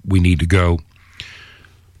direction we need to go.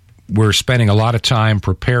 We're spending a lot of time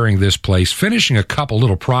preparing this place, finishing a couple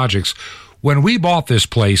little projects. When we bought this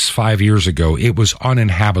place 5 years ago, it was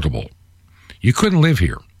uninhabitable. You couldn't live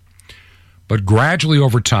here. But gradually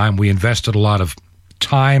over time, we invested a lot of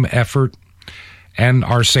time, effort, and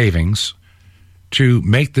our savings to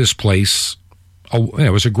make this place,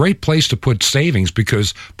 it was a great place to put savings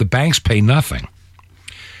because the banks pay nothing.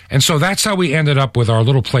 And so that's how we ended up with our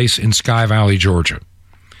little place in Sky Valley, Georgia.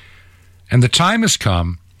 And the time has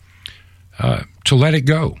come to let it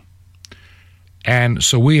go. And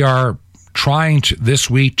so we are trying this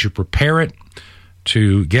week to prepare it,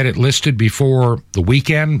 to get it listed before the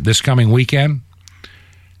weekend, this coming weekend,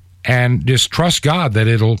 and just trust God that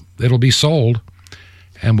it'll be sold,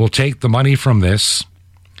 and we'll take the money from this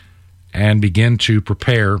and begin to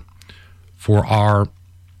prepare for our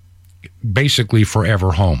basically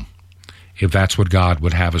forever home, if that's what God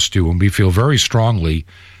would have us do. And we feel very strongly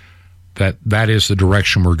that that is the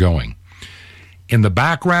direction we're going. In the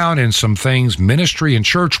background, and some things ministry and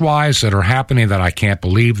church-wise that are happening that I can't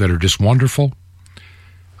believe, that are just wonderful.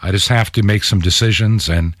 I just have to make some decisions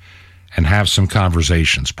and have some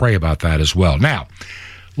conversations. Pray about that as well. Now,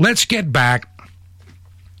 let's get back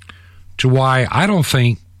to why I don't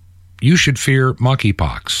think you should fear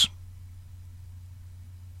monkeypox.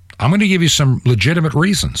 I'm going to give you some legitimate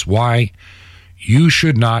reasons why you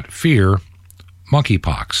should not fear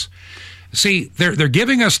monkeypox. See, they're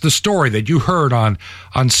giving us the story that you heard on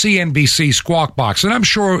CNBC Squawk Box. And I'm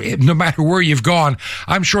sure no matter where you've gone,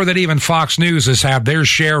 I'm sure that even Fox News has had their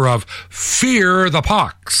share of fear the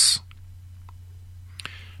pox.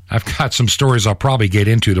 I've got some stories I'll probably get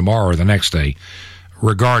into tomorrow or the next day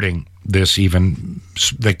regarding this, even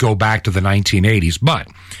that go back to the 1980s. But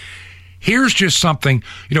here's just something,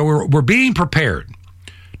 we're being prepared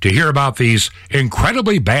to hear about these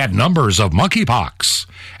incredibly bad numbers of monkeypox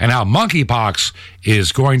and how monkeypox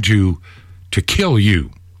is going to kill you.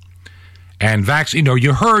 And vaccine,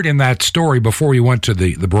 you heard in that story before we went to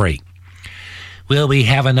the break. Will we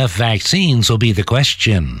have enough vaccines will be the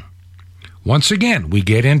question. Once again, we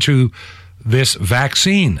get into this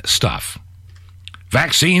vaccine stuff.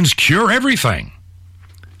 Vaccines cure everything.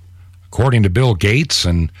 According to Bill Gates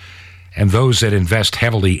and those that invest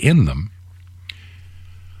heavily in them.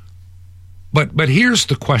 But here's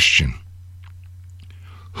the question.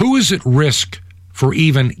 Who is at risk for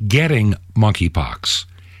even getting monkeypox?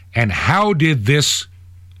 And how did this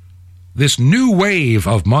new wave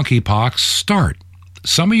of monkeypox start?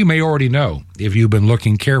 Some of you may already know if you've been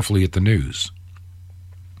looking carefully at the news.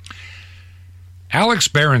 Alex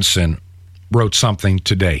Berenson wrote something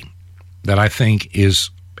today that I think is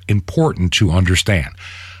important to understand.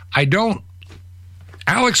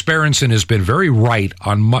 Alex Berenson has been very right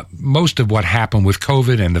on most of what happened with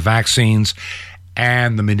COVID and the vaccines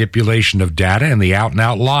and the manipulation of data and the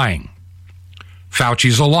out-and-out lying.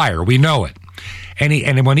 Fauci's a liar. We know it.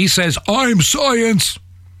 And when he says, I'm science,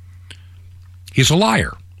 he's a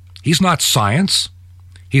liar. He's not science.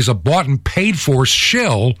 He's a bought and paid for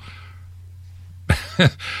shill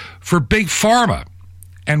for Big Pharma,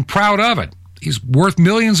 and proud of it. He's worth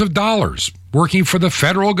millions of dollars working for the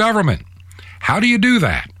federal government. How do you do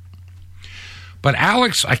that? But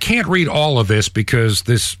Alex, I can't read all of this because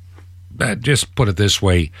just put it this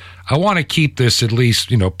way, I want to keep this at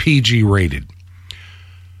least, PG rated.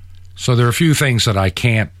 So there are a few things that I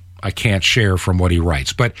can't share from what he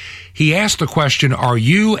writes. But he asked the question, are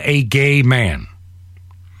you a gay man?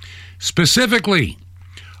 Specifically,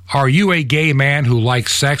 are you a gay man who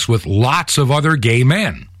likes sex with lots of other gay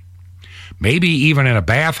men? Maybe even in a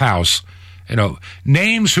bathhouse.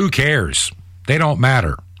 Names, who cares? They don't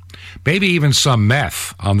matter. Maybe even some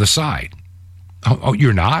meth on the side. Oh,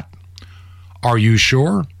 you're not? Are you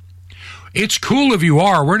sure? It's cool if you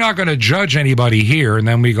are. We're not going to judge anybody here. And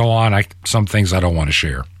then we go on, some things I don't want to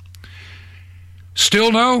share.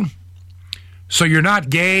 Still no? So you're not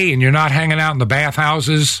gay and you're not hanging out in the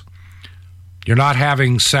bathhouses? You're not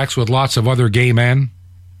having sex with lots of other gay men?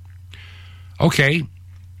 Okay,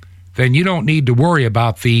 then you don't need to worry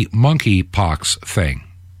about the monkeypox thing.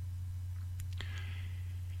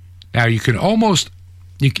 Now, you can almost,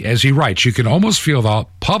 as he writes, you can almost feel the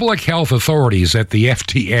public health authorities at the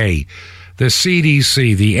FDA, the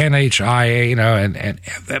CDC, the NHIA,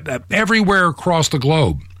 and everywhere across the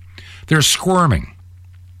globe, they're squirming.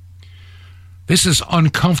 This is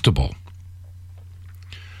uncomfortable.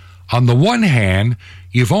 On the one hand,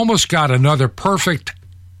 you've almost got another perfect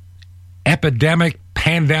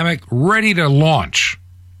pandemic ready to launch.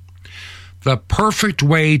 The perfect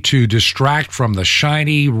way to distract from the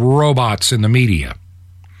shiny robots in the media,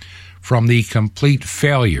 from the complete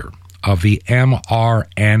failure of the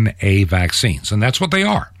mRNA vaccines. And that's what they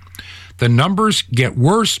are. The numbers get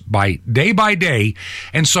worse by day,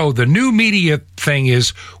 and so the new media thing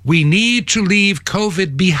is we need to leave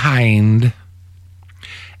COVID behind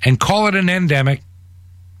and call it an endemic,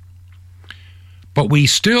 but we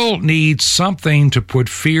still need something to put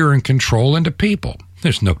fear and control into people.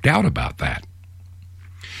 There's no doubt about that.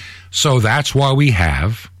 So that's why we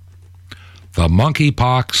have the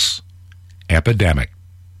monkeypox epidemic.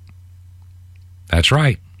 That's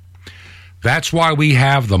right. That's why we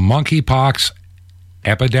have the monkeypox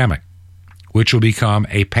epidemic, which will become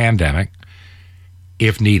a pandemic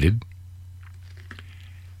if needed.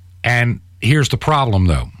 And here's the problem,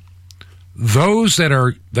 though. Those that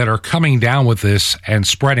are coming down with this and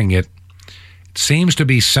spreading it seems to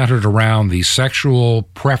be centered around the sexual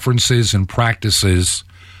preferences and practices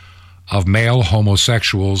of male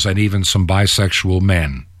homosexuals and even some bisexual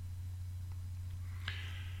men.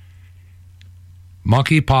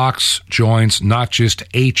 Monkeypox joins not just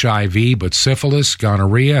HIV, but syphilis,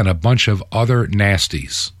 gonorrhea, and a bunch of other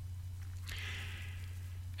nasties.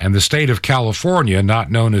 And the state of California, not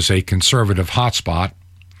known as a conservative hotspot,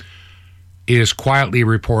 is quietly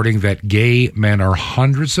reporting that gay men are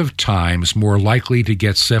hundreds of times more likely to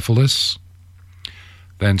get syphilis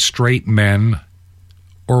than straight men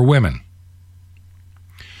or women.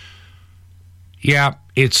 Yeah,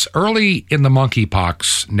 it's early in the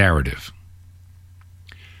monkeypox narrative.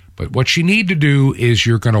 But what you need to do is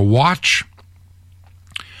you're going to watch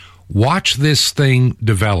this thing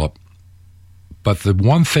develop. But the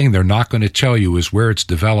one thing they're not going to tell you is where it's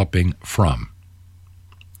developing from.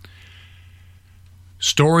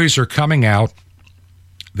 Stories are coming out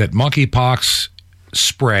that monkeypox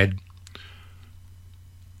spread.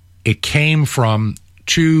 It came from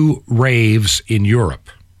 2 raves in Europe.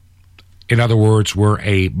 In other words, where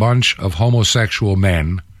a bunch of homosexual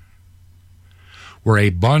men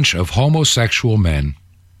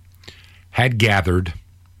had gathered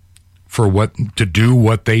to do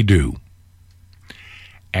what they do.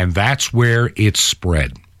 And that's where it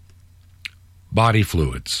spread. Body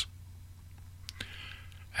fluids.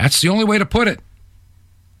 That's the only way to put it.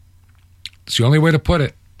 It's the only way to put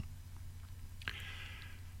it.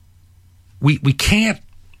 We can't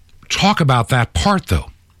talk about that part, though.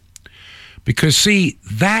 Because, see,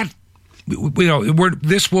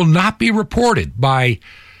 this will not be reported by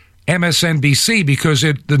MSNBC because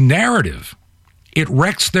the narrative, it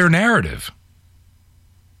wrecks their narrative.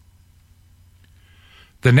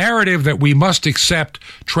 The narrative that we must accept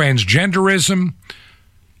transgenderism,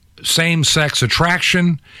 same-sex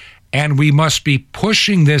attraction, And we must be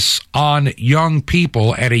pushing this on young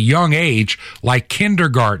people at a young age, like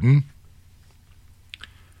kindergarten.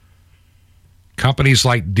 Companies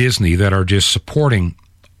like Disney that are just supporting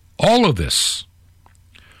all of this.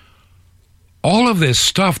 All of this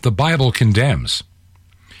stuff the Bible condemns.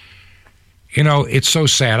 You know, it's so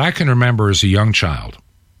sad. I can remember as a young child,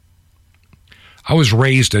 I was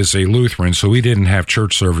raised as a Lutheran, so we didn't have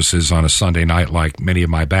church services on a Sunday night like many of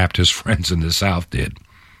my Baptist friends in the South did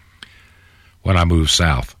when I moved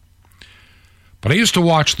south. But I used to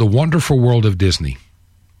watch The Wonderful World of Disney.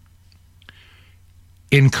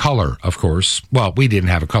 In color, of course. Well, we didn't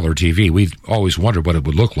have a color TV. We always wondered what it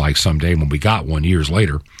would look like someday when we got one years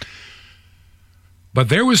later. But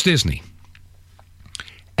there was Disney.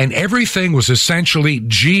 And everything was essentially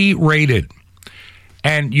G-rated.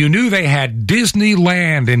 And you knew they had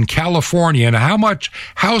Disneyland in California, and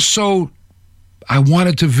how so I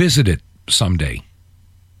wanted to visit it someday.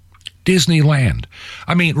 Disneyland.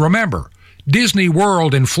 I mean, remember, Disney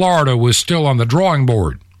World in Florida was still on the drawing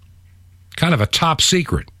board. Kind of a top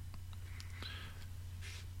secret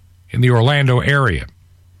in the Orlando area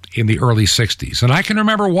in the early 60s. And I can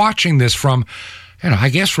remember watching this from, I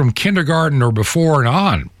guess from kindergarten or before and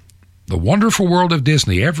on. The Wonderful World of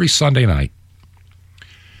Disney every Sunday night.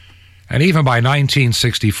 And even by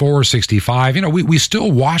 1964, 65, we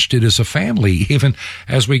still watched it as a family, even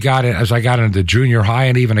as I got into junior high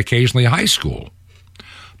and even occasionally high school.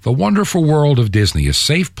 The Wonderful World of Disney, a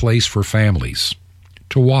safe place for families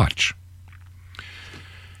to watch.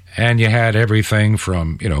 And you had everything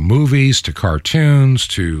from, movies to cartoons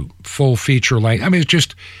to full feature length. I mean,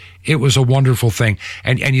 it was a wonderful thing.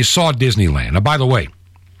 And you saw Disneyland. Now, by the way,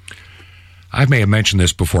 I may have mentioned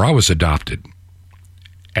this before. I was adopted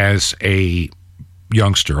as a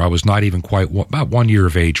youngster. I was not even about 1 year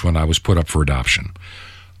of age when I was put up for adoption.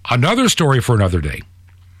 Another story for another day.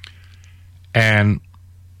 And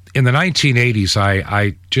in the 1980s,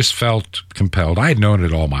 I just felt compelled. I had known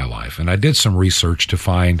it all my life, and I did some research to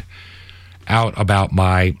find out about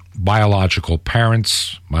my biological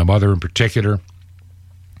parents, my mother in particular.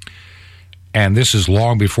 And this is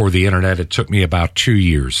long before the internet. It took me about 2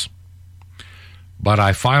 years. But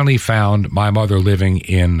I finally found my mother living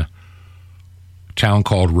in a town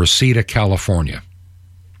called Reseda, California.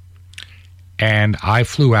 And I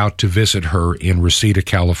flew out to visit her in Reseda,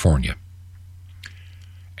 California.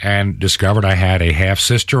 And discovered I had a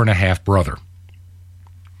half-sister and a half-brother.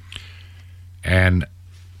 And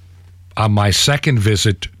on my second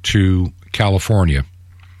visit to California,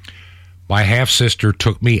 my half-sister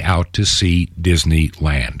took me out to see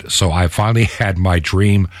Disneyland. So I finally had my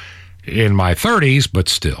dream in my 30s, but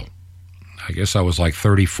still. I guess I was like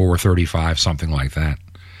 34, 35, something like that.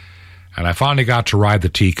 And I finally got to ride the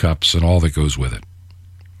teacups and all that goes with it.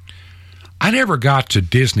 I never got to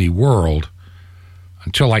Disney World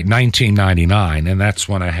until like 1999, and that's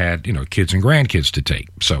when I had, kids and grandkids to take.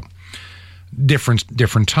 So,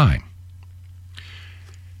 different time.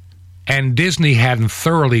 And Disney hadn't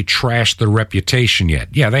thoroughly trashed their reputation yet.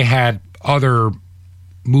 Yeah, they had other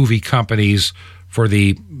movie companies for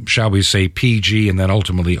the, shall we say, PG and then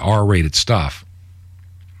ultimately R-rated stuff.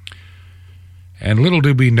 And little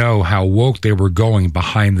did we know how woke they were going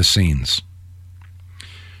behind the scenes.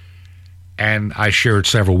 And I shared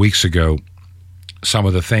several weeks ago some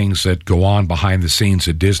of the things that go on behind the scenes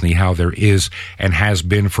at Disney, how there is and has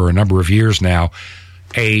been for a number of years now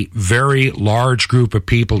a very large group of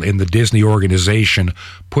people in the Disney organization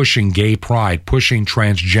pushing gay pride, pushing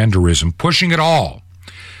transgenderism, pushing it all.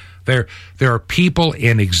 There are people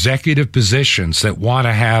in executive positions that want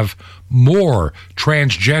to have more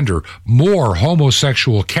transgender, more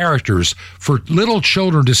homosexual characters for little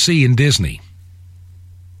children to see in Disney.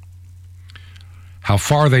 How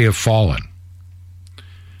far they have fallen.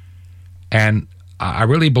 And I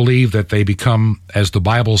really believe that they become, as the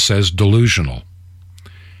Bible says, delusional.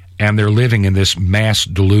 And they're living in this mass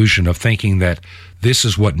delusion of thinking that this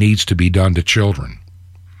is what needs to be done to children.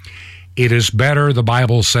 It is better, the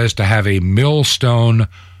Bible says, to have a millstone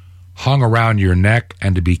hung around your neck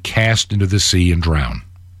and to be cast into the sea and drown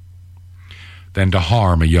than to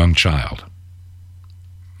harm a young child.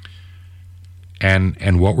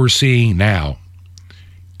 And what we're seeing now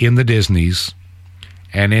in the Disneys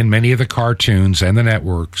and in many of the cartoons and the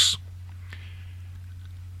networks,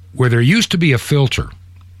 where there used to be a filter,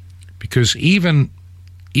 because even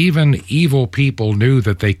evil people knew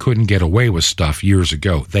that they couldn't get away with stuff years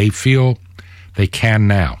ago. They feel they can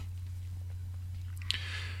now.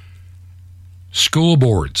 School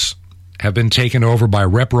boards have been taken over by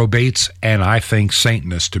reprobates and I think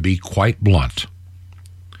Satanists, to be quite blunt.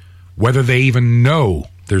 Whether they even know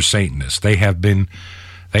they're Satanists, they have been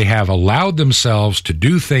They have allowed themselves to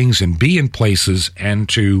do things and be in places and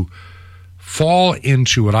to fall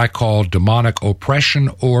into what I call demonic oppression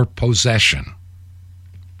or possession.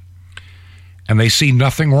 And they see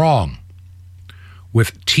nothing wrong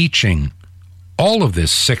with teaching all of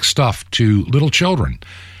this sick stuff to little children.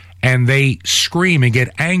 And they scream and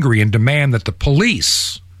get angry and demand that the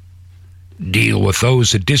police deal with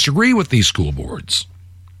those that disagree with these school boards.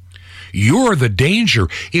 You're the danger.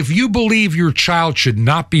 If you believe your child should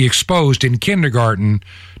not be exposed in kindergarten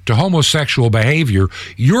to homosexual behavior,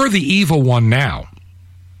 you're the evil one now.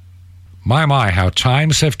 My, how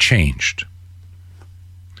times have changed.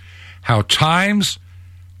 How times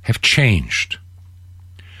have changed.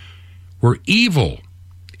 Where evil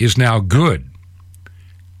is now good,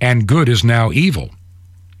 and good is now evil.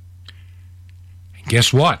 And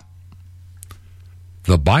guess what?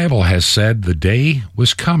 The Bible has said the day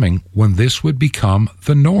was coming when this would become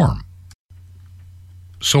the norm.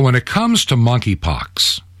 So when it comes to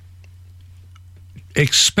monkeypox,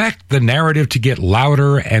 expect the narrative to get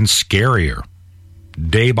louder and scarier.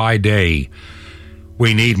 Day by day,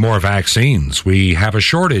 we need more vaccines. We have a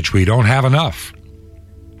shortage. We don't have enough.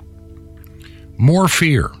 More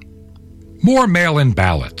fear. More mail-in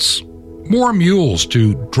ballots. More mules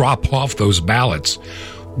to drop off those ballots.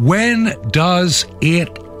 When does it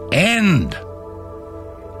end?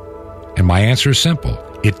 And my answer is simple.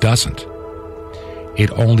 It doesn't. It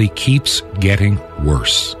only keeps getting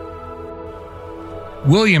worse.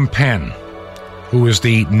 William Penn, who is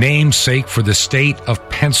the namesake for the state of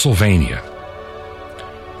Pennsylvania,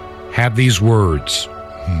 had these words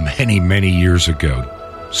many, many years ago,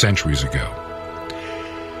 centuries ago.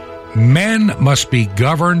 Men must be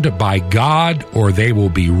governed by God or they will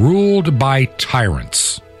be ruled by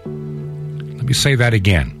tyrants. Let me say that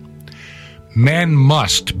again. Men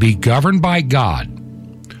must be governed by God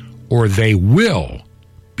or they will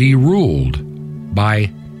be ruled by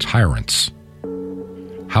tyrants.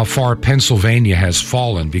 How far Pennsylvania has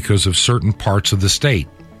fallen because of certain parts of the state.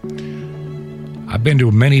 I've been to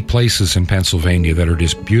many places in Pennsylvania that are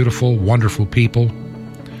just beautiful, wonderful people.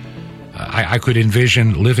 I could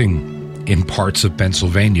envision living in parts of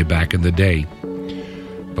Pennsylvania back in the day.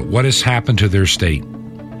 But what has happened to their state?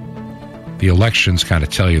 The elections kind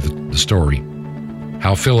of tell you the story.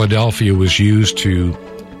 How Philadelphia was used to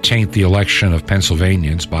taint the election of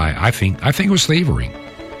Pennsylvanians by, I think it was thievery.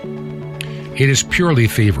 It is purely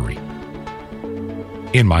thievery,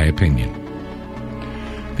 in my opinion.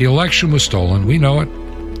 The election was stolen. We know it.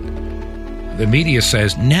 The media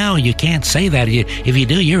says, no, you can't say that. If you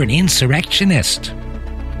do, you're an insurrectionist.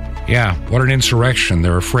 Yeah, what an insurrection.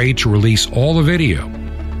 They're afraid to release all the video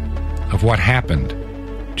of what happened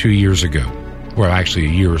 2 years ago. Well, actually a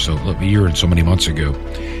year and so many months ago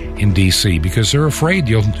in D.C. because they're afraid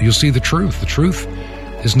you'll see the truth. The truth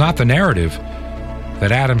is not the narrative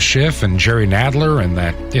that Adam Schiff and Jerry Nadler and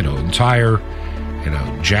that, entire,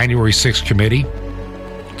 January 6th committee.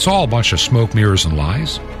 It's all a bunch of smoke, mirrors, and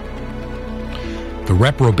lies. The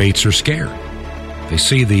reprobates are scared. They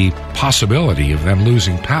see the possibility of them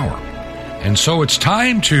losing power. And so it's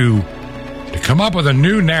time to come up with a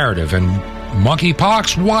new narrative. And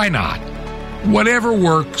monkeypox, why not? Whatever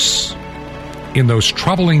works in those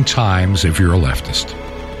troubling times if you're a leftist.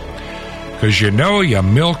 Because you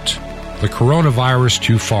milked the coronavirus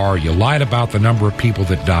too far. You lied about the number of people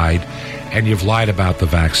that died, and you've lied about the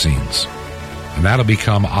vaccines. And that'll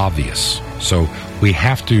become obvious. So we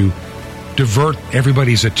have to divert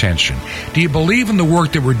everybody's attention. Do you believe in the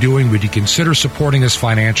work that we're doing? Would you consider supporting us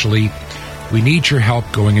financially? We need your help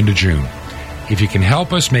going into June. If you can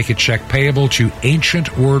help us, make a check payable to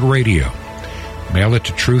Ancient Word Radio. Mail it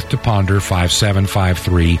to Truth to Ponder,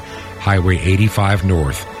 5753 Highway 85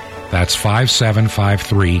 North. That's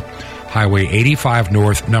 5753 Highway 85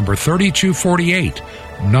 North, number 3248,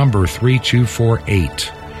 number 3248.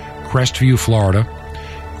 Crestview,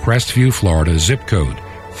 Florida, zip code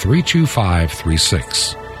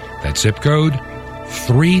 32536. That zip code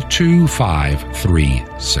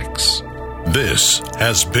 32536. This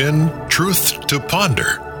has been Truth to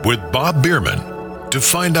Ponder with Bob Bierman. To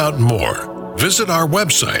find out more, visit our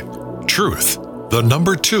website,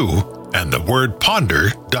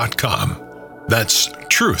 truth2ponder.com. That's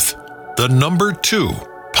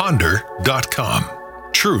truth2ponder.com.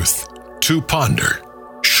 Truth to Ponder,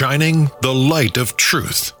 shining the light of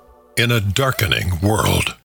truth in a darkening world.